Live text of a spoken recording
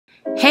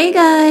Hey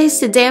guys!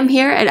 Today I'm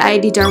here at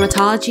ID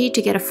Dermatology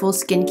to get a full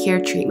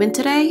skincare treatment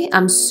today.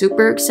 I'm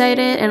super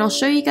excited and I'll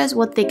show you guys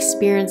what the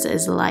experience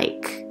is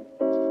like.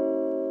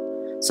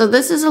 So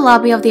this is the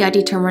lobby of the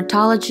ID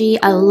Dermatology.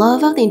 I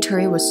love how the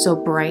interior was so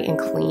bright and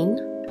clean.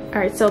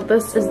 Alright, so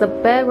this is the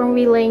bed we're going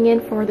to be laying in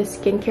for the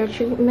skincare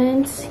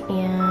treatments,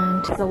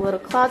 and the little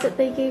closet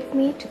they gave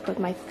me to put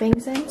my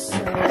things in. So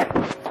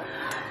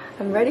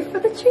I'm ready for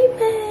the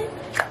treatment.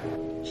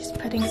 She's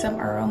putting some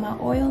aroma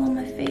oil on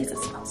my face. It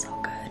smells so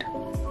good.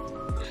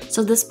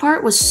 So this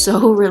part was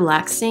so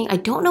relaxing. I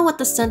don't know what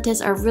the scent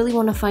is. I really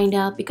want to find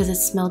out because it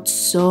smelled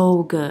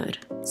so good.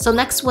 So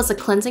next was the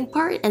cleansing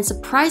part, and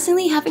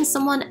surprisingly having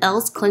someone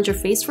else cleanse your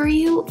face for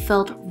you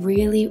felt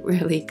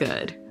really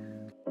good.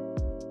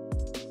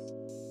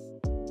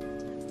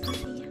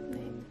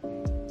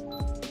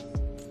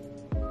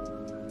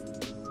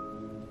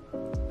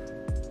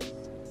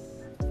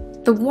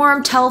 The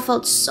warm towel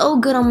felt so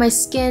good on my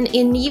skin,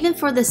 and even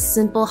for this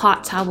simple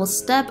hot towel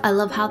step, I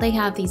love how they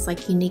have these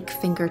like unique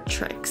finger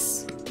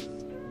tricks.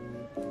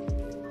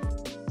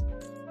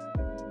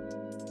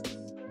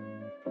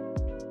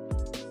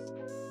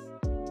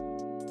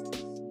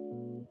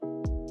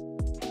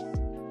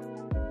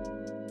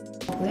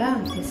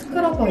 이제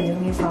스크러버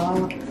이용해서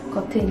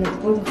겉에 있는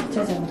물과 겉을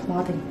제가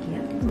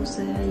도와드릴게요.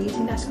 Also,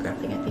 using that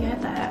scrubbing, I think I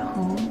have that at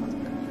home.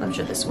 I'm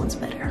sure this one's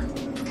better.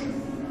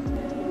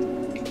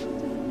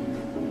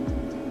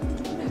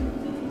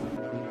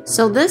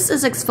 So this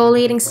is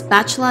exfoliating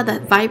spatula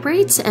that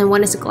vibrates, and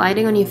when it's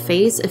gliding on your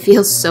face, it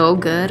feels so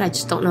good. I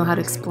just don't know how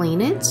to explain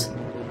it.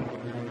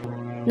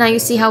 Now you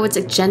see how it's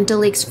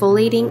gently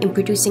exfoliating and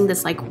producing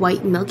this like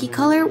white milky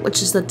color,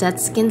 which is the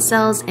dead skin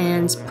cells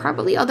and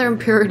probably other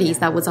impurities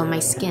that was on my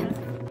skin.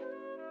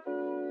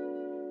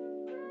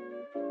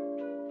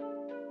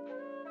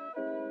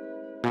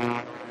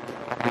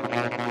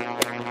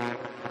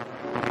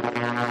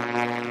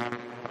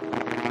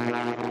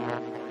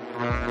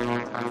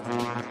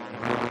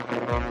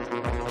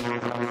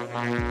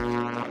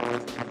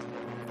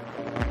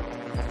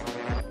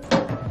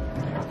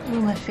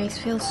 My face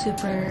feels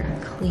super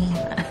clean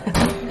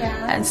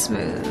and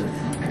smooth.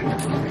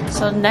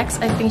 So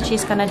next I think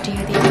she's gonna do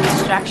the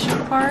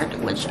extraction part,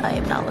 which I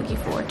am not looking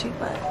forward to,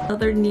 but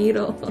another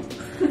needle.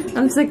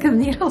 I'm sick of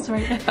needles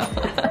right now.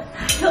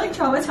 I feel like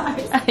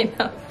traumatized. I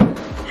know.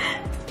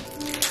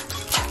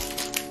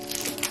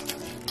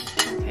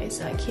 Okay,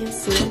 so I can't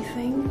see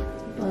anything,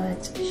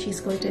 but she's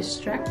going to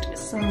extract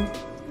some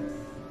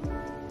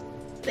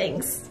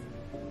things.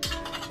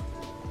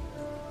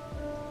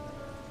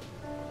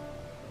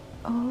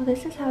 Oh,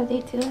 this is how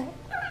they do it.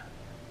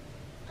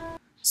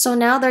 So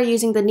now they're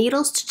using the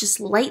needles to just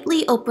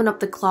lightly open up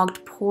the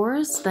clogged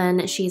pores,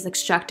 then she's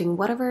extracting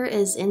whatever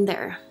is in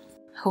there.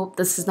 Hope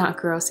this is not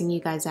grossing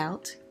you guys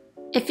out.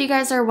 If you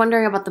guys are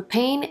wondering about the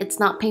pain, it's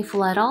not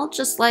painful at all,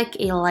 just like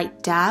a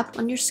light dab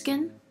on your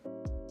skin.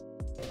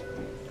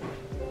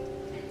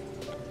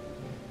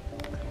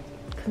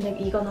 근데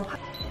이거는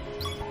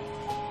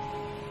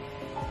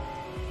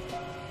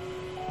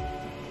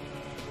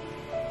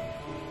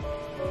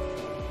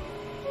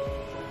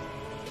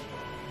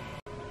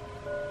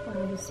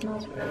it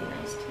smells really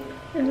nice too.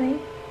 Really?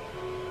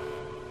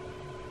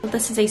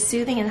 This is a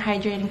soothing and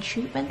hydrating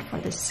treatment for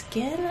the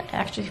skin. It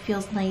actually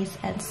feels nice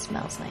and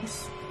smells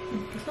nice.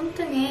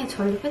 손등에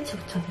전류 패치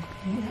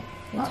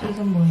붙여드릴게요.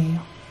 이건 뭐예요?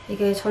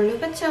 이게 전류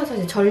패치여서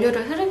이제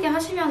전류를 흐르게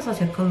하시면서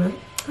제품을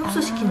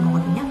흡수시키는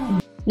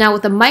거거든요. Now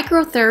with the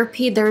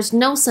microtherapy, there's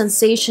no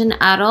sensation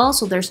at all,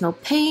 so there's no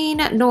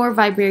pain, nor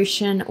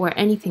vibration, or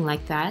anything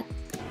like that.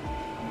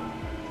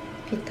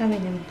 비타민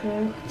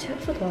앰플 같이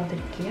흡수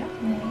도와드릴게요.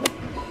 네.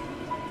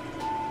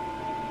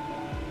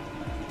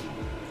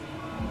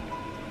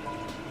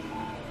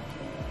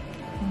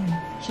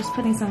 She's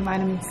putting some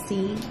vitamin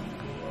C,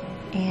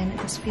 and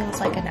it just feels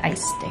like an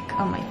ice stick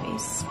on my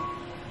face.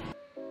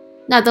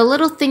 Now the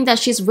little thing that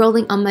she's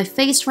rolling on my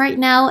face right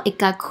now, it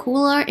got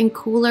cooler and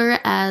cooler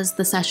as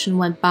the session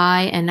went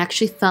by and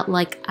actually felt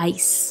like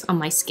ice on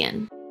my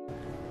skin.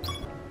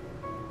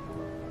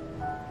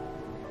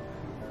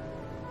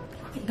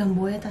 이건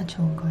뭐에다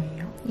좋은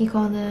거예요?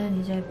 이거는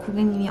이제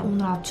고객님이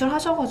오늘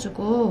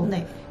압출하셔가지고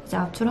네. 이제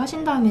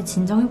압출하신 다음에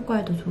진정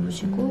효과에도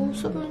좋으시고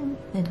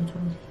수분에도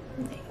좋으세요.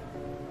 네.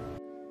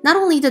 Not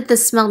only did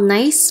this smell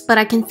nice, but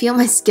I can feel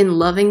my skin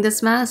loving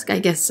this mask. I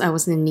guess I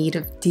was in need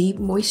of deep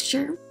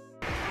moisture.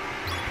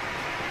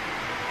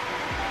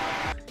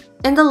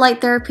 In the light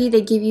therapy,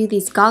 they give you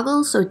these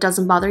goggles so it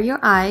doesn't bother your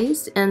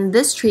eyes, and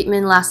this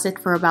treatment lasted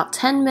for about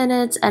 10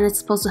 minutes and it's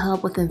supposed to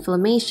help with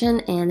inflammation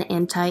and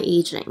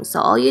anti-aging.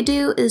 So all you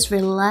do is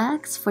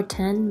relax for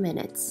 10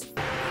 minutes.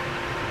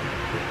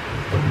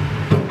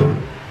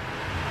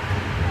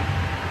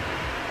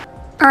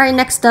 Alright,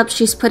 next up,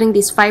 she's putting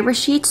these fiber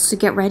sheets to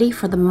get ready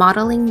for the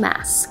modeling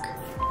mask.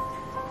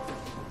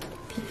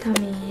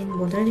 비타민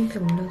모델링크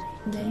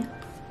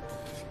올려드릴게요.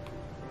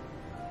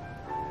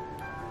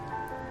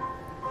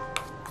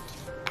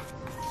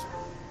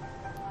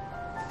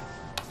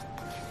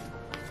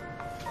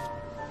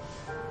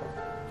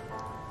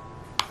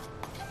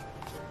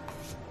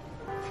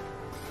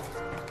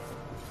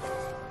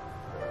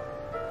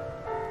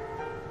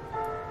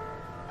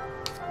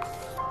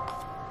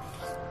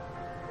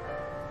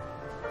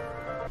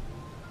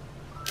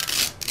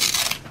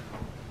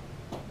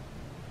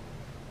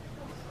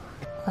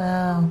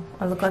 Wow,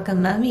 I look like a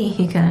mummy,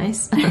 you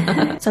guys.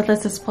 So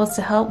this is supposed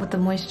to help with the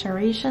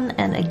moisturization,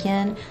 and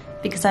again,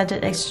 because I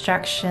did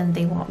extraction,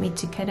 they want me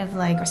to kind of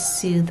like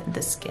soothe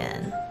the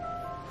skin.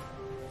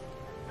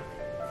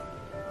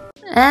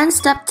 And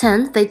step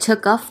 10, they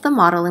took off the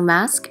modeling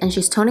mask and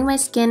she's toning my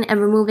skin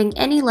and removing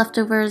any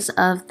leftovers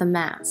of the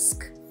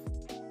mask.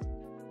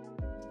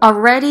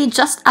 Already,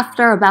 just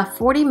after about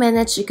 40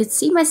 minutes, you could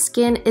see my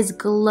skin is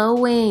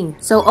glowing.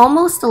 So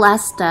almost the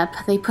last step,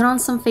 they put on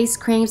some face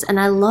creams and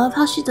I love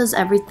how she does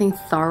everything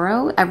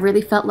thorough. I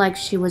really felt like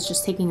she was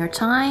just taking her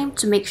time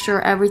to make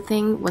sure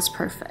everything was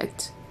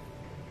perfect.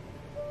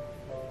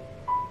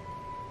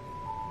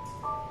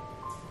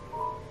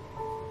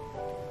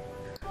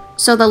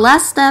 So the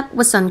last step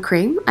was sun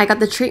cream. I got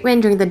the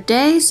treatment during the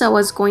day, so I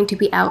was going to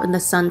be out in the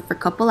sun for a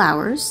couple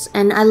hours.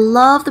 And I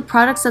love the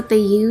products that they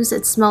use.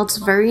 It smells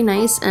very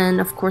nice,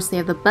 and of course they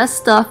have the best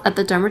stuff at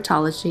the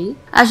Dermatology.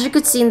 As you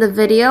could see in the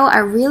video, I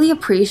really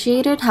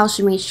appreciated how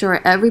she made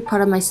sure every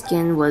part of my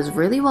skin was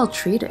really well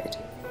treated.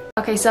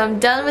 Okay, so I'm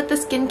done with the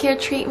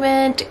skincare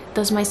treatment.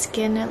 Does my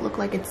skin look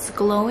like it's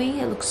glowing?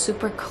 It looks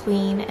super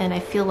clean and I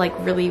feel like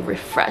really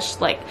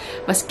refreshed. Like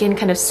my skin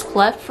kind of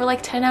slept for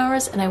like 10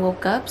 hours and I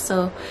woke up,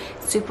 so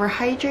super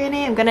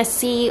hydrated. I'm gonna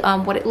see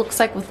what it looks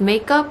like with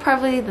makeup.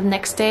 Probably the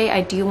next day.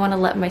 I do want to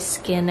let my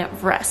skin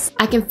rest.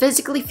 I can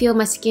physically feel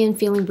my skin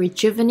feeling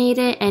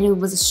rejuvenated, and it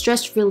was a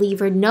stress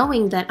reliever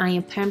knowing that I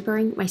am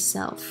pampering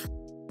myself.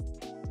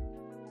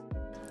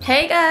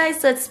 Hey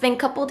guys, so it's been a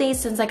couple days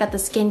since I got the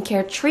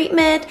skincare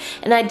treatment,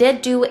 and I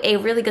did do a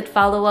really good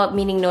follow-up,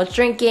 meaning no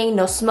drinking,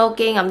 no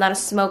smoking. I'm not a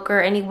smoker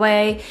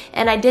anyway,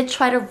 and I did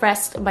try to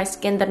rest my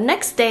skin the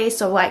next day,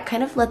 so I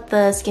kind of let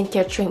the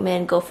skincare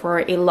treatment go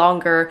for a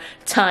longer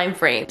time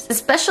frame.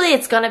 Especially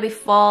it's gonna be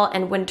fall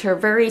and winter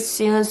very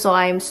soon, so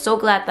I'm so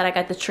glad that I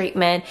got the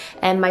treatment,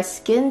 and my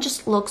skin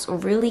just looks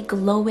really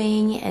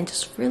glowing and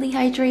just really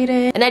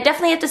hydrated. And I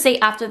definitely have to say,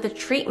 after the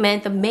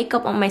treatment, the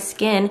makeup on my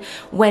skin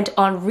went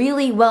on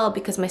really well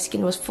because my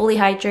skin was fully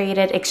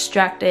hydrated,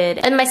 extracted,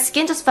 and my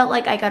skin just felt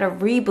like I got a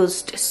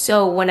reboost.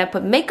 So when I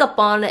put makeup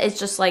on, it's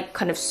just like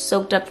kind of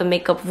soaked up the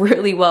makeup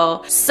really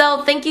well.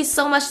 So thank you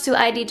so much to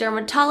ID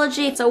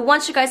Dermatology. So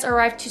once you guys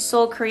arrive to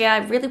Seoul, Korea, I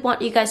really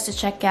want you guys to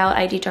check out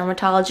ID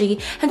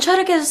Dermatology and try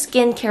to get a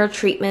skincare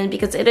treatment,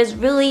 because it is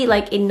really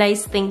like a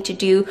nice thing to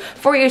do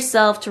for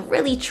yourself to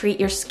really treat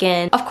your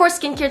skin. Of course,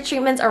 skincare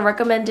treatments are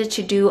recommended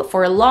to do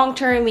for a long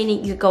term,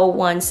 meaning you go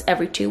once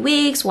every 2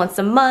 weeks, once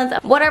a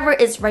month, whatever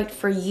is right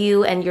for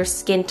you and your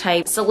skin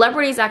type.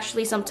 Celebrities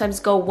actually sometimes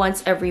go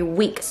once every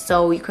week,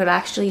 so you could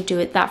actually do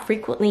it that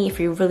frequently if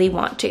you really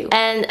want to.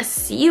 And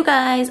see you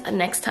guys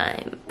next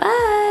time.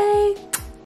 Bye!